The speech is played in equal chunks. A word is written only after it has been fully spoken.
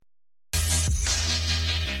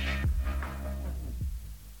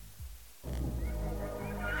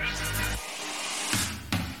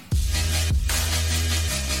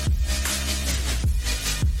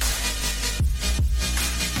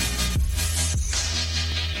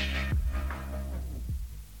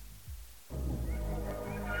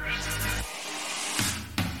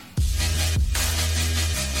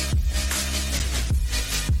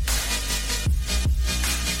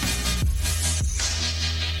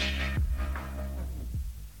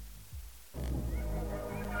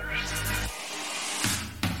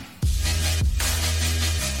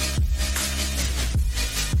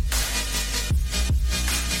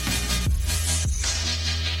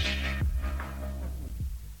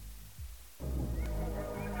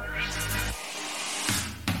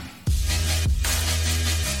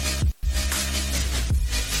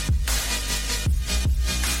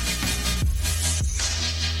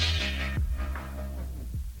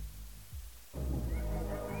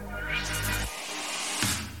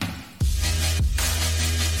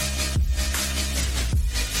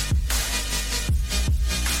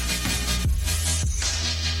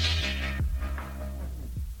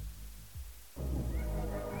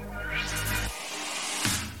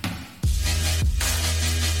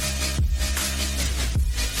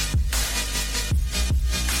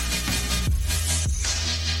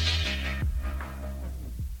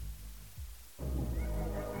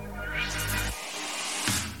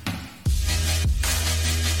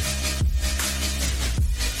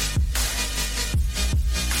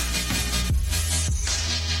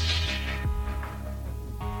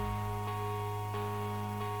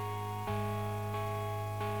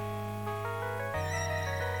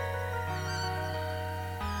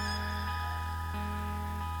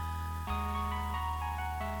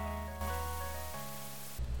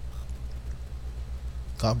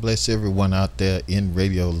God bless everyone out there in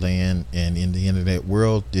radio land and in the internet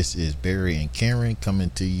world. This is Barry and Karen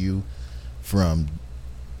coming to you from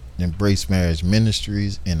Embrace Marriage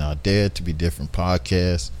Ministries and our Dare to Be Different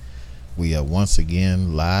podcast. We are once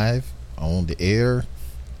again live on the air,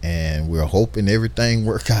 and we're hoping everything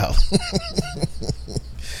work out.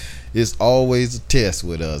 It's always a test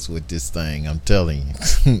with us with this thing, I'm telling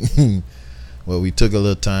you. Well, we took a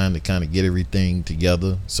little time to kind of get everything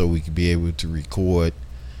together so we could be able to record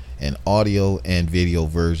an audio and video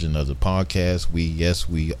version of the podcast.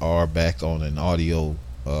 We are back on an audio.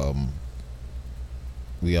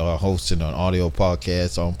 We are hosting an audio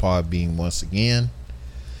podcast on Podbean once again.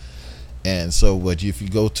 And so, but if you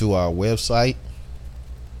go to our website,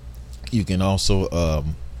 you can also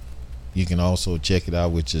check it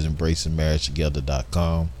out, which is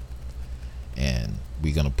embracingmarriagetogether.com. And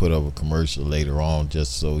we're gonna put up a commercial later on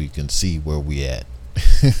just so you can see where we at.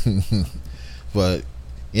 But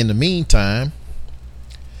in the meantime,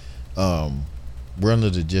 we're under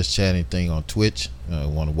the Just Chatting thing on Twitch. I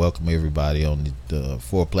want to welcome everybody on the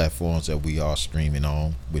 4 platforms that we are streaming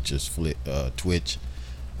on, which is Twitch,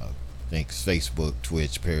 I think Facebook,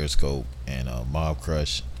 Twitch, Periscope, and Mob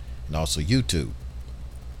Crush, and also YouTube.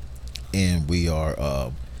 And we are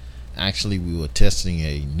we were testing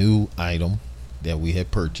a new item that we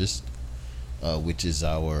had purchased, which is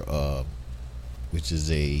the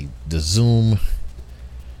Zoom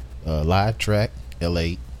Live Track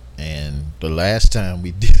L8. And the last time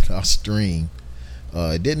we did our stream,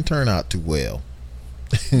 it didn't turn out too well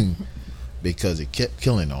because it kept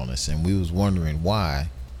killing on us, and we was wondering why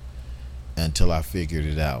until I figured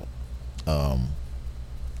it out.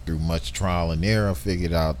 Through much trial and error, I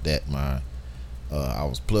figured out that I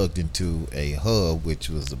was plugged into a hub, which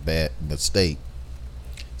was a bad mistake.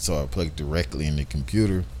 So I plugged directly in the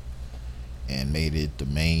computer and made it the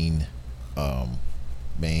main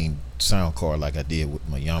sound card like I did with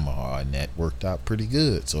my Yamaha, and that worked out pretty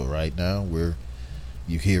good. So right now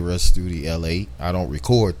you hear us through the L8. I don't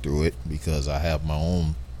record through it because I have my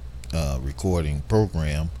own recording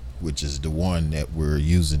program, which is the one that we're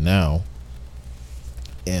using now.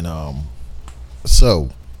 And so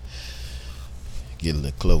get a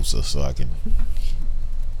little closer so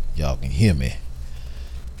y'all can hear me.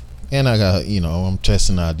 And I got, I'm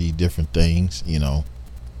testing out these different things,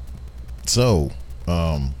 So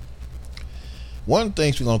one of the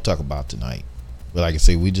things we're gonna talk about tonight, but like I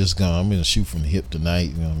say, I'm gonna shoot from the hip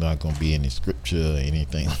tonight. Not gonna be any scripture or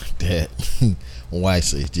anything like that. My wife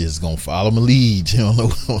says just gonna follow my lead. You don't know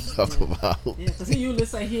what I'm gonna talk about. Yeah, because he usually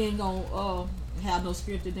say he ain't gonna have no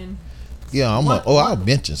scripture then. Yeah, I'll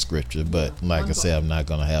mention scripture, but like I said, I'm not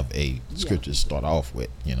gonna have a scripture to start off with.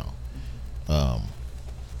 And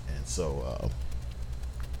so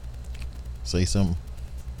say something.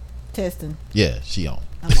 Testing. Yeah, she on.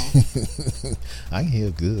 I'm on. I can hear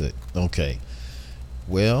good. Okay.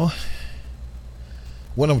 Well,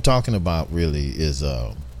 what I'm talking about really is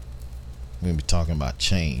we're gonna be talking about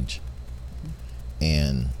change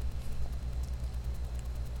and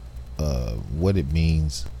what it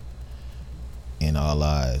means in our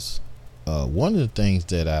lives. One of the things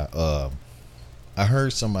that I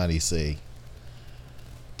heard somebody say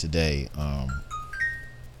today,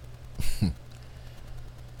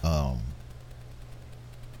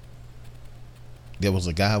 there was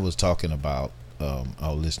a guy who was talking about I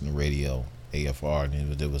was listening to radio AFR,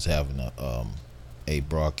 and it was having a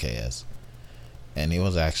broadcast, and he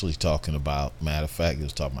was actually talking about, matter of fact, he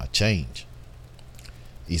was talking about change.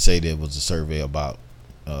 He said there was a survey about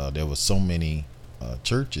there was so many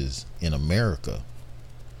churches in America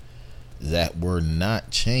that were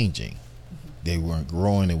not changing. They weren't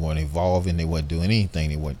growing, they weren't evolving, they weren't doing anything,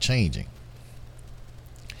 they weren't changing.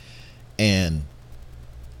 And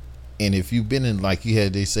if you've been in, like you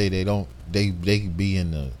had, they say they could be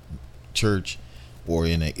in the church or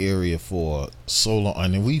in an area for so long. I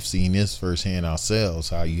mean, we've seen this firsthand ourselves,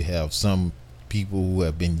 how you have some people who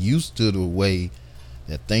have been used to the way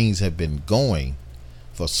that things have been going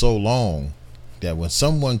for so long that when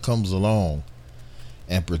someone comes along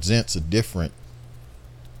and presents a different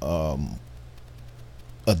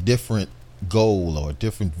goal or a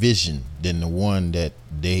different vision than the one that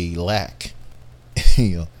they lack,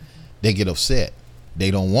 they get upset. They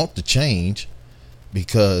don't want to change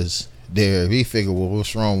because they figure, well,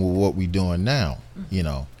 what's wrong with what we're doing now?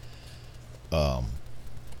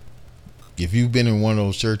 If you've been in one of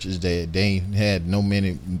those churches that they had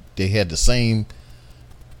they had the same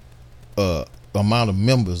amount of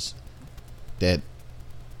members that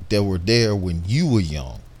were there when you were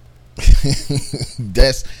young,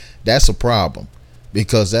 that's a problem,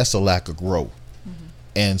 because that's a lack of growth.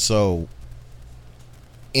 And so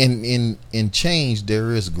in change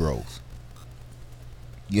there is growth.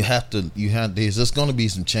 There's just going to be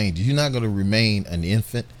some changes. You're not going to remain an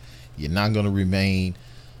infant. You're not going to remain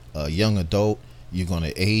a young adult. You're going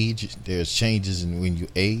to age. There's changes in when you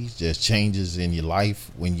age. There's changes in your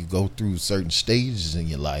life when you go through certain stages in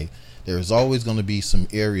your life. There's always going to be some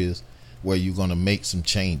areas where you're going to make some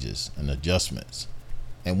changes and adjustments.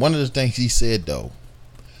 And one of the things he said, though,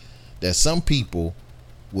 that some people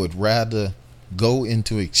would rather go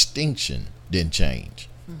into extinction than change.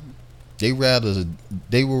 They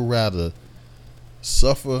will rather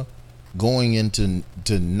suffer going into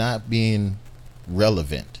not being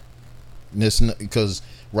relevant. Because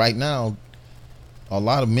right now, a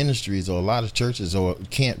lot of ministries or a lot of churches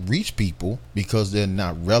can't reach people because they're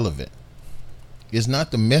not relevant. It's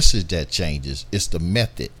not the message that changes; it's the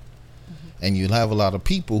method. And you'll have a lot of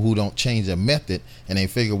people who don't change their method, and they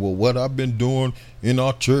figure, well, what I've been doing in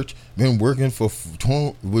our church, we've been working for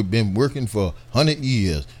 100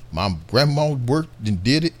 years. My grandma worked and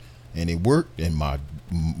did it, and it worked, and my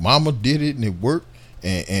mama did it, and it worked,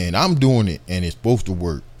 and I'm doing it, and it's supposed to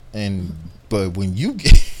work. But when you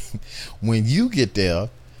get there,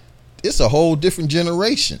 it's a whole different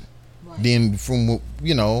generation. Right. Than from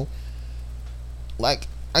like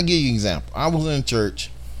I give you an example. I was in church.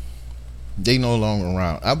 They no longer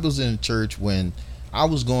around. I was in church when I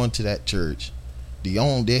was going to that church.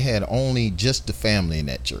 They had only just the family in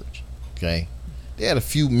that church. Okay, they had a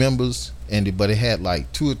few members, but it had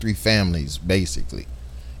like 2 or 3 families basically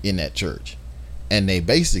in that church, and they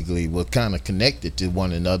basically were kind of connected to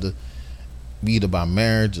one another, either by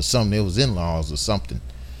marriage or something. It was in-laws or something.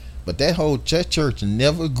 But that whole church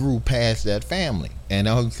never grew past that family, and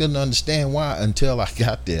I couldn't understand why until I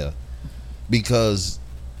got there, because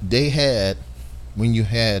they had when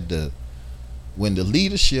the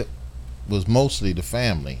leadership was mostly the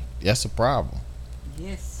family, that's a problem.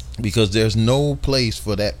 Yes. Because there's no place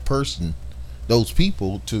for that person, those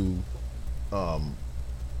people to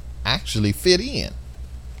actually fit in.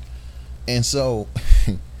 And so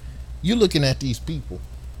you're looking at these people,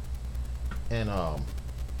 and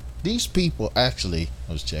these people actually,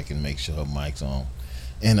 I was checking to make sure her mic's on,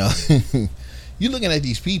 and you're looking at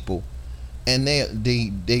these people, and they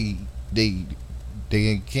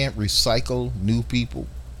can't recycle new people.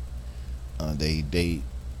 They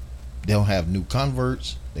don't have new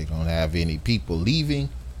converts. They don't have any people leaving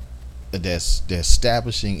that's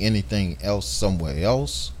establishing anything else somewhere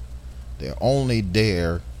else. They're only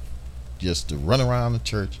there just to run around the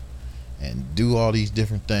church and do all these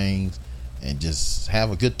different things and just have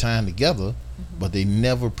a good time together, but they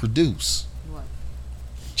never produce. Right.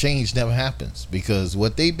 Change never happens, because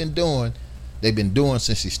what they've been doing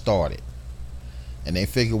since they started. And they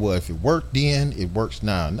figure, well, if it worked then, it works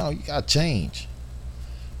now. No, you got to change.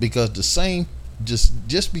 Because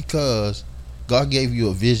just because God gave you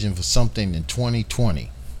a vision for something in 2020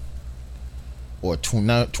 or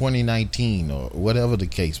 2019 or whatever the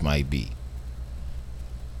case might be,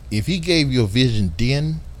 if he gave you a vision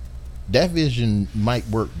then, that vision might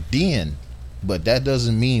work then, but that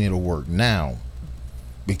doesn't mean it'll work now.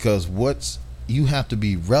 Because you have to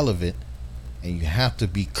be relevant, and you have to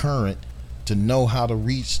be current to know how to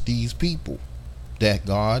reach these people that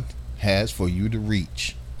God has for you to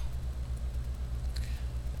reach.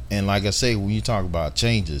 And like I say, when you talk about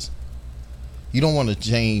changes, you don't want to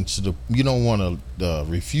change you don't want to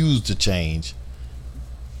refuse to change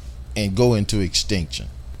and go into extinction,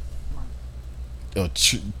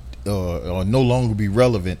 or no longer be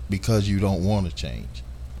relevant because you don't want to change.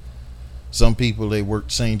 Some people, they work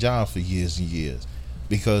the same job for years and years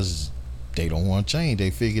because they don't want to change. They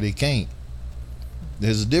figure they can't.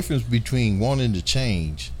 There's a difference between wanting to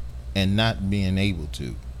change and not being able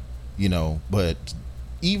to, but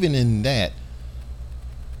even in that,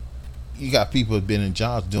 you got people who've been in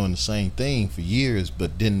jobs doing the same thing for years,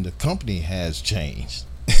 but then the company has changed.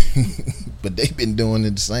 But they've been doing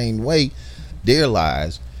it the same way their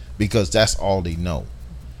lives, because that's all they know.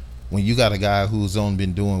 When you got a guy who's only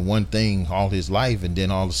been doing one thing all his life, and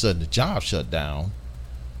then all of a sudden the job shut down,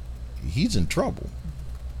 he's in trouble.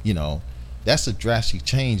 That's a drastic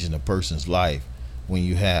change in a person's life when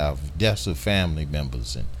you have deaths of family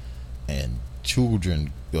members and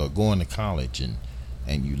children going to college,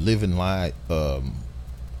 and you live in life,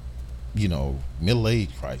 middle-age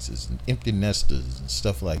crisis and empty nesters and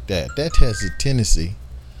stuff like that. That has a tendency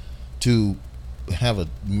to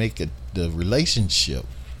make the relationship,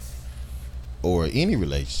 or any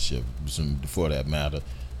relationship for that matter,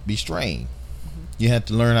 be strained. You have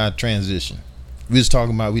to learn how to transition. We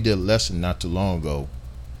did a lesson not too long ago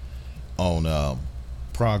on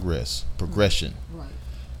progression. Right.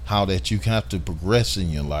 how that you have to progress in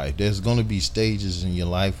your life. There's going to be stages in your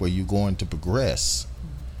life where you're going to progress.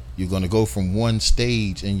 You're going to go from one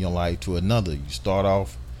stage in your life to another. You start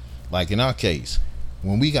off, like in our case,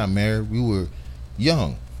 when we got married, we were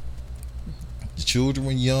young. The children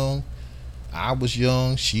were young. I was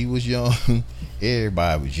young. She was young.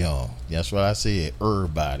 Everybody was young. That's what I said.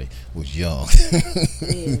 Everybody was young.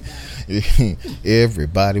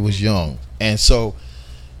 Everybody was young. And so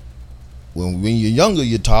when you're younger,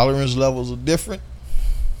 your tolerance levels are different,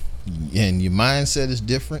 and your mindset is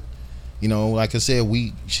different. You know, like I said,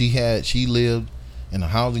 she lived in a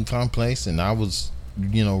housing complex, and I was,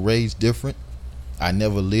 raised different. I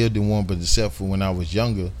never lived in one, but except for when I was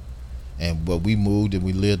younger, but we moved and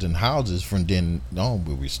we lived in houses from then on.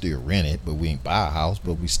 But we still rented, but we didn't buy a house,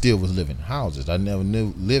 but we still was living in houses. I never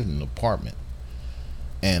lived in an apartment,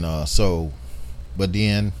 and but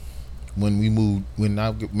then when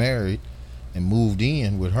I got married and moved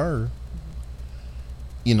in with her,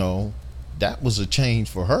 that was a change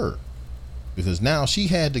for her, because now she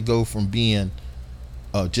had to go from being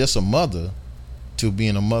just a mother to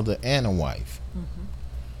being a mother and a wife.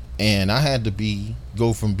 And I had to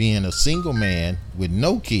go from being a single man with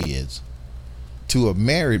no kids to a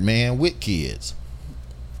married man with kids.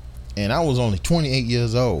 And I was only 28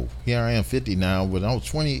 years old. Here I am 50 now, but I was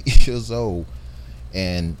 28 years old,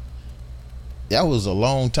 and that was a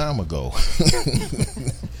long time ago.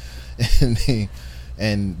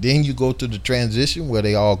 and then you go to the transition where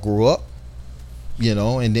they all grew up,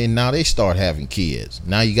 and then now they start having kids.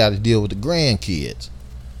 Now you got to deal with the grandkids,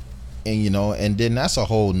 and then that's a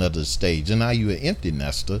whole nother stage. And now you're an empty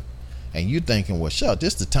nester, and you're thinking, well, shucks,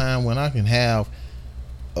 this is the time when I can have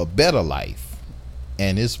a better life.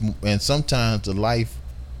 And sometimes the life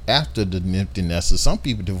after the empty nester, some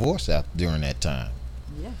people divorce during that time.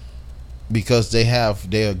 Because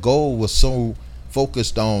their goal was so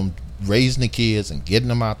focused on raising the kids and getting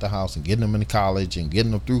them out the house and getting them into college and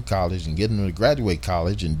getting them through college and getting them to graduate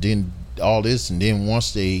college, and then all this, and then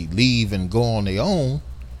once they leave and go on their own,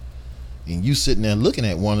 and you sitting there looking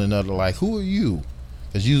at one another like, who are you?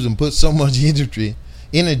 Because you done put so much energy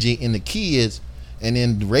in the kids and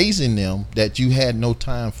in raising them that you had no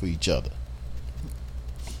time for each other.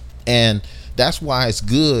 And that's why it's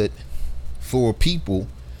good for people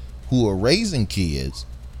who are raising kids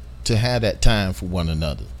to have that time for one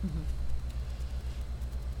another.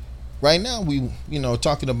 Right now we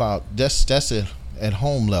talking about that's at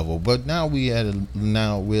home level, but now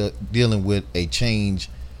we're dealing with a change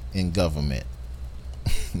in government.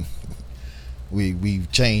 We've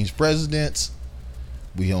changed presidents.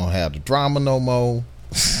 We don't have the drama no more.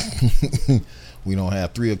 We don't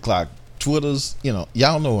have 3 o'clock Twitters.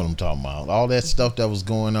 Y'all know what I'm talking about. All that stuff that was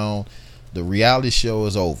going on. The reality show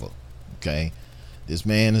is over. Okay, this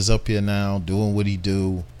man is up here now doing what he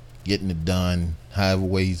do, getting it done, however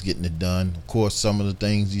way he's getting it done. Of course, some of the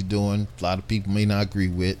things he's doing, a lot of people may not agree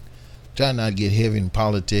with. Try not to get heavy in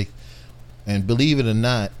politics. And believe it or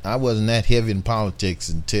not, I wasn't that heavy in politics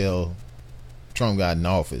until Trump got in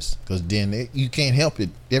office, because then you can't help it.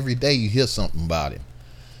 Every day you hear something about him.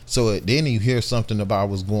 So then you hear something about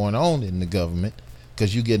what's going on in the government,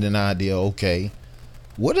 because you get an idea, okay,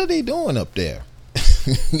 what are they doing up there?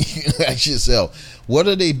 You ask yourself, what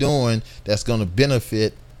are they doing that's going to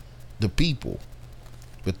benefit the people?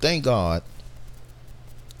 But thank God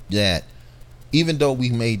that even though we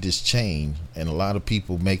made this change, and a lot of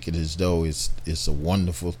people make it as though it's a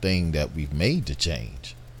wonderful thing that we've made the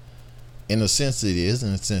change. In a sense it is, in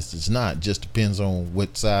a sense it's not. It just depends on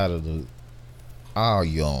what side of the aisle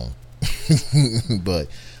you're on. But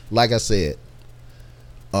like I said,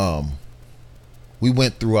 we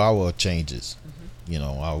went through our changes.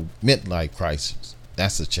 Our midlife crisis,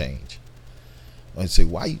 that's a change. I say,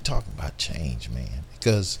 why are you talking about change, man?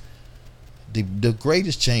 Because the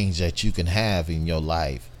greatest change that you can have in your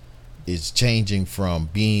life is changing from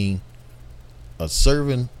being a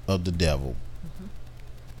servant of the devil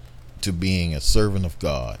to being a servant of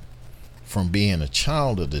God, from being a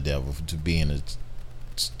child of the devil to being a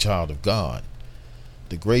child of God.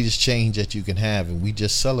 The greatest change that you can have, and we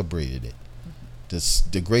just celebrated it.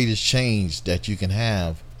 The greatest change that you can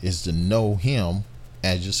have is to know him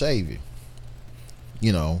as your savior.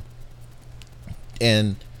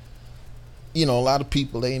 And a lot of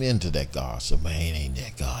people ain't into that God stuff. Man, it ain't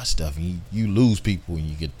that God stuff. You lose people when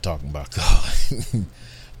you get talking about God.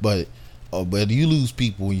 but you lose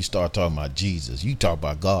people when you start talking about Jesus. You talk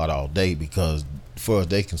about God all day, because as far as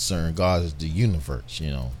they concerned, God is the universe.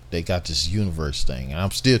 They got this universe thing, and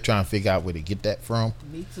I'm still trying to figure out where they get that from.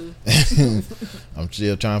 Me too. I'm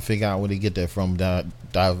still trying to figure out where they get that from.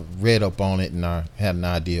 I read up on it, and I had an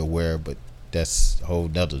idea where, but that's a whole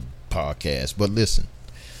nother podcast. But listen,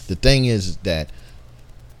 the thing is that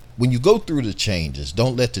when you go through the changes,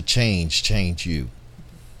 don't let the change you.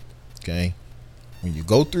 Okay? When you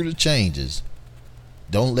go through the changes,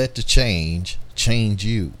 don't let the change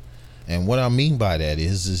you. And what I mean by that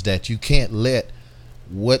is that you can't let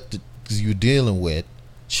what you're dealing with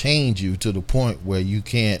change you to the point where you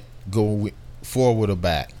can't go forward or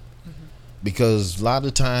back. Because a lot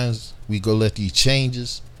of times we go let these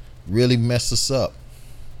changes really mess us up,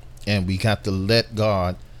 and we got to let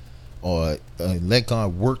God let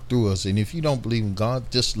God work through us. And if you don't believe in God,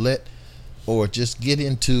 just get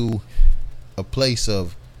into a place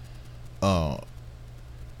of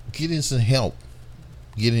getting some help,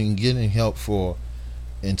 getting help for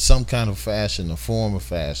in some kind of fashion, a form of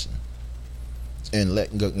fashion, and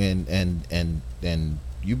letting go, and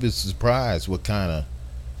you'll be surprised what kind of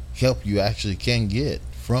help you actually can get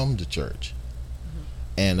from the church.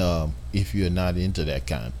 And if you're not into that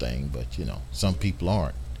kind of thing, but some people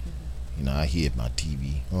aren't. I hid my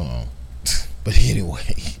TV. Hold on. But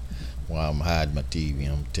anyway, while I'm hiding my TV,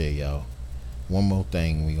 I'm gonna tell y'all one more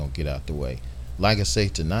thing. We gonna get out the way. Like I say,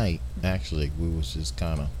 tonight, actually, we was just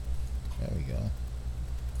kind of, there we go.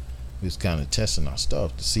 We was kind of testing our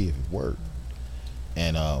stuff to see if it worked.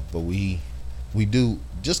 And but we do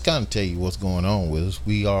just kind of tell you what's going on with us.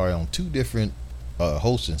 We are on 2 different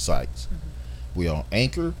hosting sites. We are on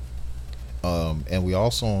Anchor, and we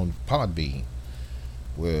also on Podbean,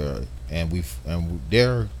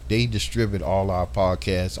 they distribute all our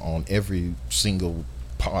podcasts on every single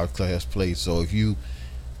podcast place. So if you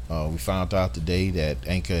we found out today that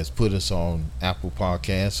Anchor has put us on Apple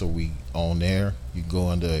Podcasts, so we on there. You go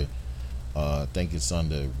under I think it's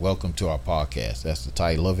under Welcome to Our Podcast. That's the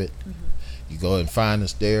title of it. You go and find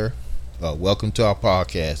us there. Welcome to Our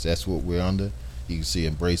Podcast. That's what we're under. You can see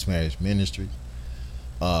Embrace Marriage Ministry.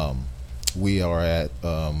 We are at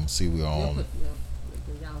we're on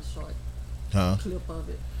clip of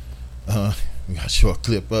it. We got a short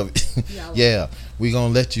clip of it. Yeah, we're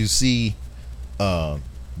gonna let you see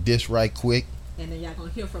this right quick, and then y'all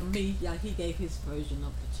gonna hear from me. He gave his version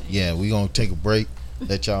of the change. Yeah, we're gonna take a break,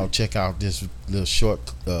 let y'all check out this little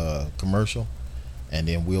short commercial, and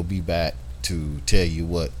then we'll be back to tell you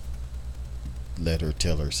what let her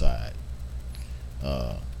tell her side.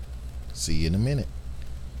 See you in a minute.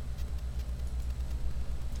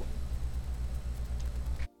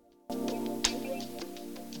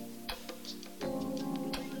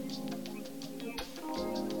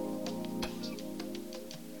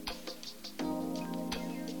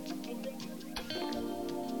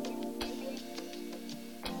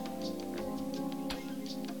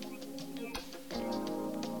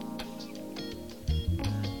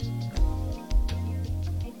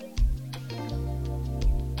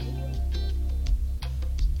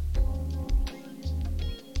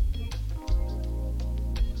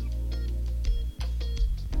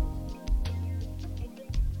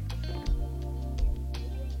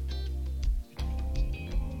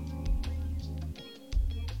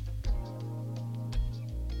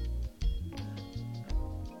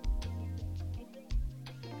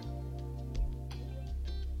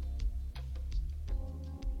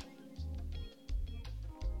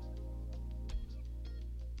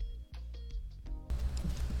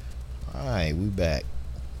 Alright, we back.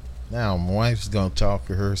 Now my wife's gonna talk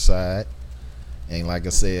to her side, and like I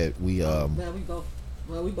said, we both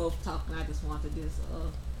talking. I just wanted this.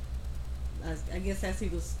 I guess as he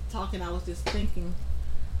was talking, I was just thinking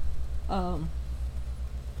about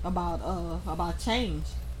change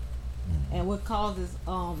and what causes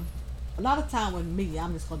a lot of time with me.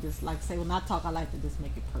 I'm just gonna just like say when I talk, I like to just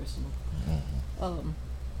make it personal.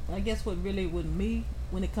 I guess what really with me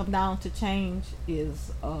when it comes down to change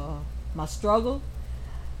is my struggle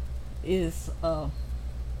is my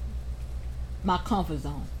comfort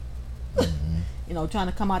zone. Trying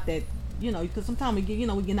to come out that, because sometimes we get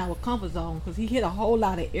out of our comfort zone, because he hit a whole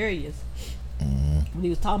lot of areas when he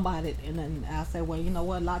was talking about it. And then I said, well, you know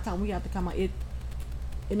what, a lot of times we have to come out it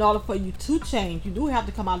in order for you to change. You do have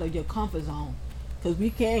to come out of your comfort zone, because we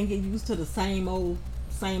can't get used to the same old.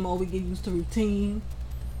 We get used to routine.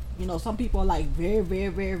 Some people are like very, very,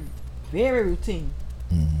 very, very routine.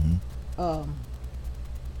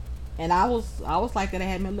 And I was like that. I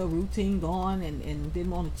had my little routine going and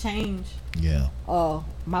didn't want to change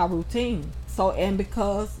my routine. So, and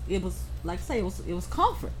because it was like I say, it was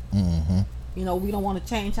comfort. We don't want to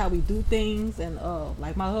change how we do things. And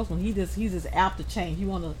like my husband, he's just apt to change. He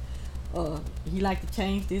like to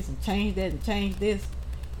change this and change that and change this.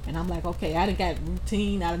 And I'm like, okay, I done got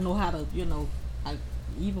routine. I don't know how to,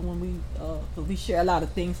 even when we share a lot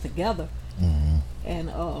of things together. and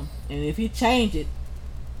if he change it,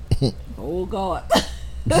 oh God.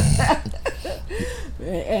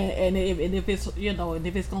 and if it's and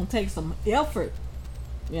if it's gonna take some effort,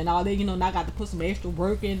 then now I got to put some extra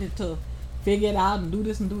work in it to figure it out and do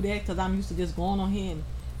this and do that, because I'm used to just going on here and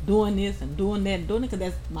doing this and doing that and doing it because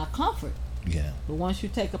that's my comfort. Yeah. But once you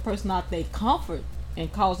take a person out their comfort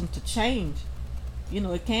and cause them to change,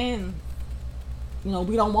 it can, we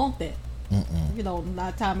don't want that. Mm-mm. A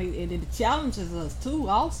lot of time it challenges us too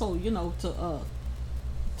also,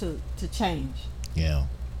 to change. Yeah.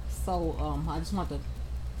 So I just want to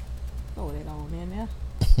throw that on in there.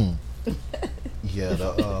 Yeah,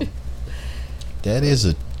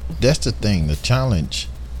 that's the thing, the challenge.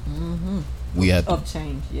 Mm-hmm. We have of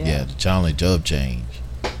change. Yeah, the challenge of change.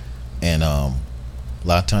 And a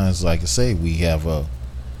lot of times, like I say, we have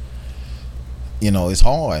it's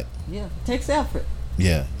hard. Yeah, it takes effort.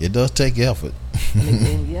 Yeah, it does take effort.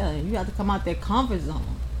 and you have to come out that comfort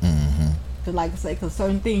zone. Mm-hmm. Cause like I say, cause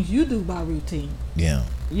certain things you do by routine. Yeah.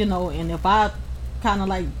 And if I kind of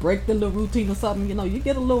like break the little routine or something, you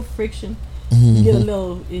get a little friction. You get a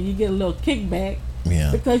little kickback.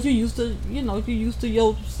 Yeah. Because you're used to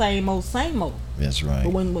your same old. That's right.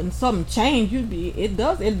 But when something change, it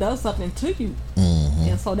does something to you. Mm-hmm.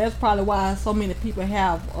 And so that's probably why so many people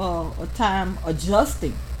have a time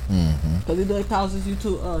adjusting. Mm-hmm. Because it causes you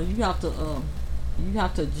to you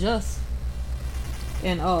have to adjust.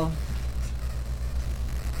 And oh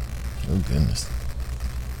goodness.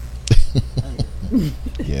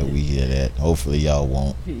 Yeah, we hear that. Hopefully y'all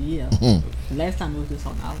won't. Yeah. Last time it was just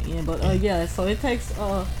on our end, but so it takes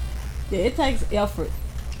effort,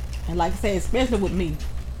 and like I say, especially with me,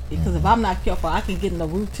 because if I'm not careful, I can get in the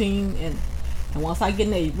routine, and once I get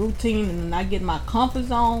in a routine and I get in my comfort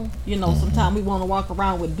zone, sometimes we want to walk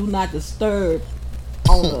around with "do not disturb"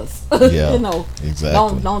 on us. Yeah.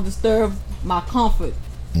 Exactly. Don't disturb my comfort.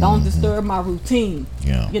 Don't disturb my routine.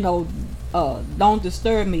 Yeah. Don't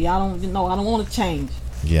disturb me. I don't want to change.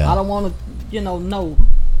 Yeah. I don't want to, no.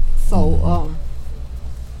 So,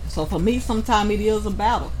 so for me, sometimes it is a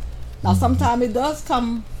battle. Now, sometimes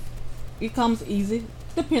it comes easy,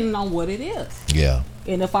 depending on what it is. Yeah.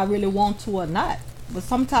 And if I really want to or not. But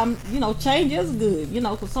sometimes, change is good,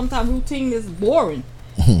 because sometimes routine is boring.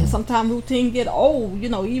 And sometimes routine get old,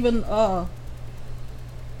 even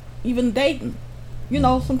dating.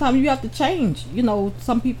 Sometimes you have to change.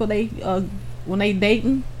 Some people, they when they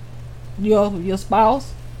dating your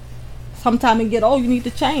spouse, sometimes it get old. You need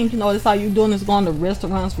to change. That's all you doing is going to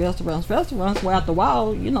restaurants. Where after a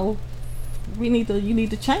while, you need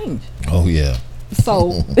to change. Oh yeah.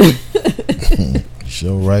 So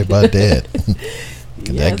sure right about that.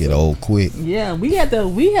 That get old quick. Yeah, we had to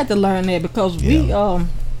learn that because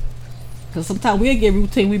because sometimes we'll get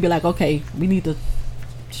routine. We be like, okay, we need to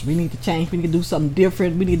change. We need to do something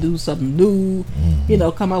different. We need to do something new.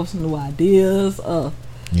 Come up with some new ideas.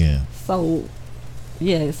 Yeah. So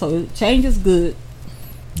change is good.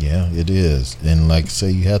 Yeah, it is. And like I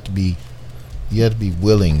say, you have to be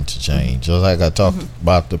willing to change. Just like I talked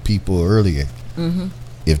about the people earlier. Mm-hmm.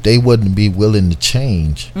 If they wouldn't be willing to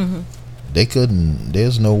change, they couldn't.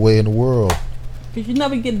 There's no way in the world. Because you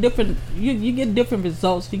never get different. You get different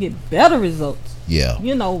results. You get better results. Yeah.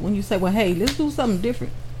 When you say, well, hey, let's do something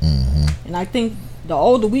different. Mm-hmm. And I think the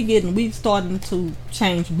older we get, and we starting to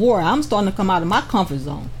change more. I'm starting to come out of my comfort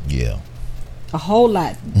zone. Yeah. A whole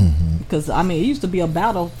lot. Mm-hmm. Because it used to be a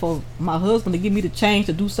battle for my husband to get me to change,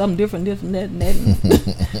 to do something different, this and that and that.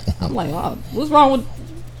 I'm like, oh, what's wrong with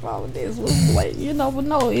this? What's the way? But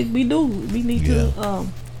no, we do. We need to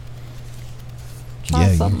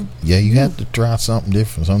try something. You have to try something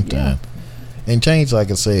different sometime. Yeah. And change,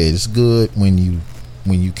 like I said, it's good when you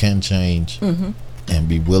can change and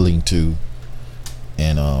be willing to,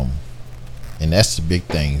 and that's the big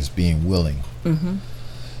thing, is being willing.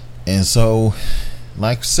 And so,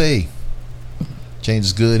 like I say, change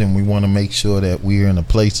is good, and we want to make sure that we're in a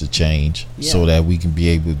place to change so that we can be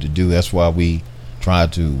able to do. That's why we try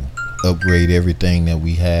to upgrade everything that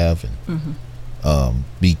we have and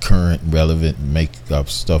be current and relevant and make our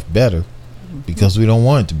stuff better because we don't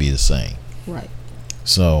want it to be the same. Right.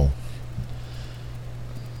 So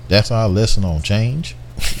that's our lesson on change.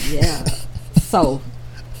 Yeah. So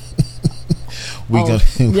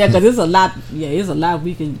because there's a lot. Yeah, there's a lot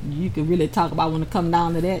you can really talk about when it comes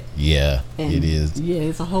down to that. Yeah, and it is. Yeah,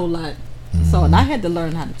 it's a whole lot. So, and I had to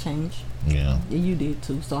learn how to change. Yeah. And you did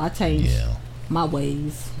too. So I changed my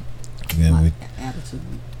ways, my attitude.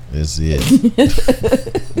 That's it.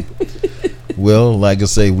 Well, like I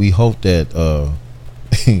say, we hope that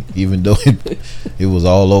even though it was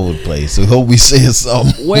all over the place. So hope we said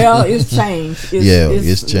something. Well, it's changed.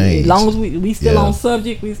 It's changed. As long as we still on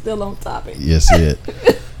subject, we still on topic. Yes, it.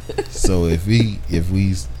 So if we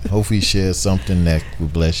hopefully share something that will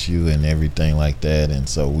bless you and everything like that, and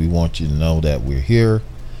so we want you to know that we're here.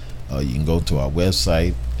 You can go to our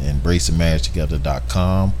website,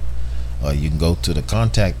 embracingmarriagetogether.com. You can go to the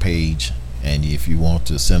contact page, and if you want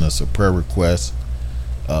to send us a prayer request,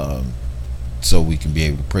 so we can be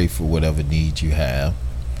able to pray for whatever needs you have.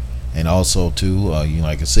 And also too,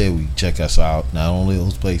 like I said, we check us out, not only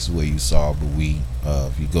those places where you saw, but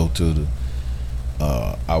if you go to the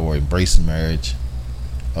our Embracing Marriage,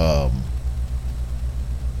 look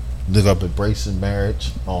up Embracing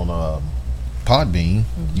Marriage on Podbean,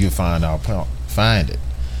 you'll find it.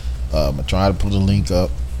 I try to put a link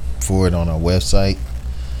up for it on our website.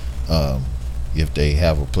 If they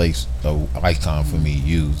have a icon for me to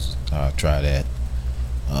use, I'll try that.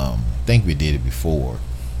 I think we did it before,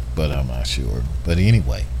 but I'm not sure. But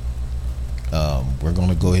anyway, we're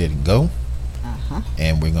gonna go ahead and go,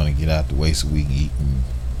 and we're gonna get out the way so we can eat and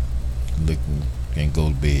look and go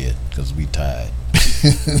to bed because we tired.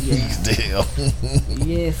 Still.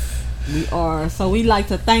 Yes, we are. So we like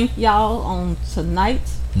to thank y'all on tonight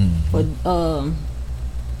for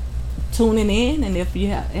tuning in, and if you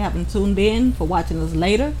haven't tuned in, for watching us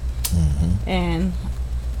later, and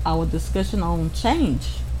our discussion on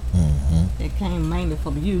change. It came mainly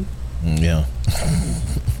from you. Yeah.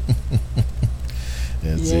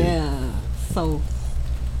 That's it. So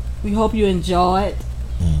we hope you enjoyed.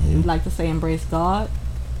 We'd like to say embrace God,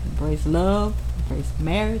 embrace love, embrace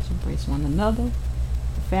marriage, embrace one another,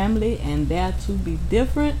 family, and dare to be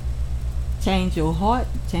different. Change your heart,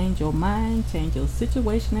 change your mind, change your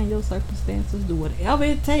situation and your circumstances. Do whatever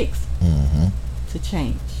it takes to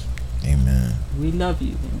change. Amen. We love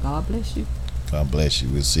you, and God bless you. God bless you.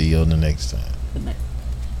 We'll see you on the next time. Good night.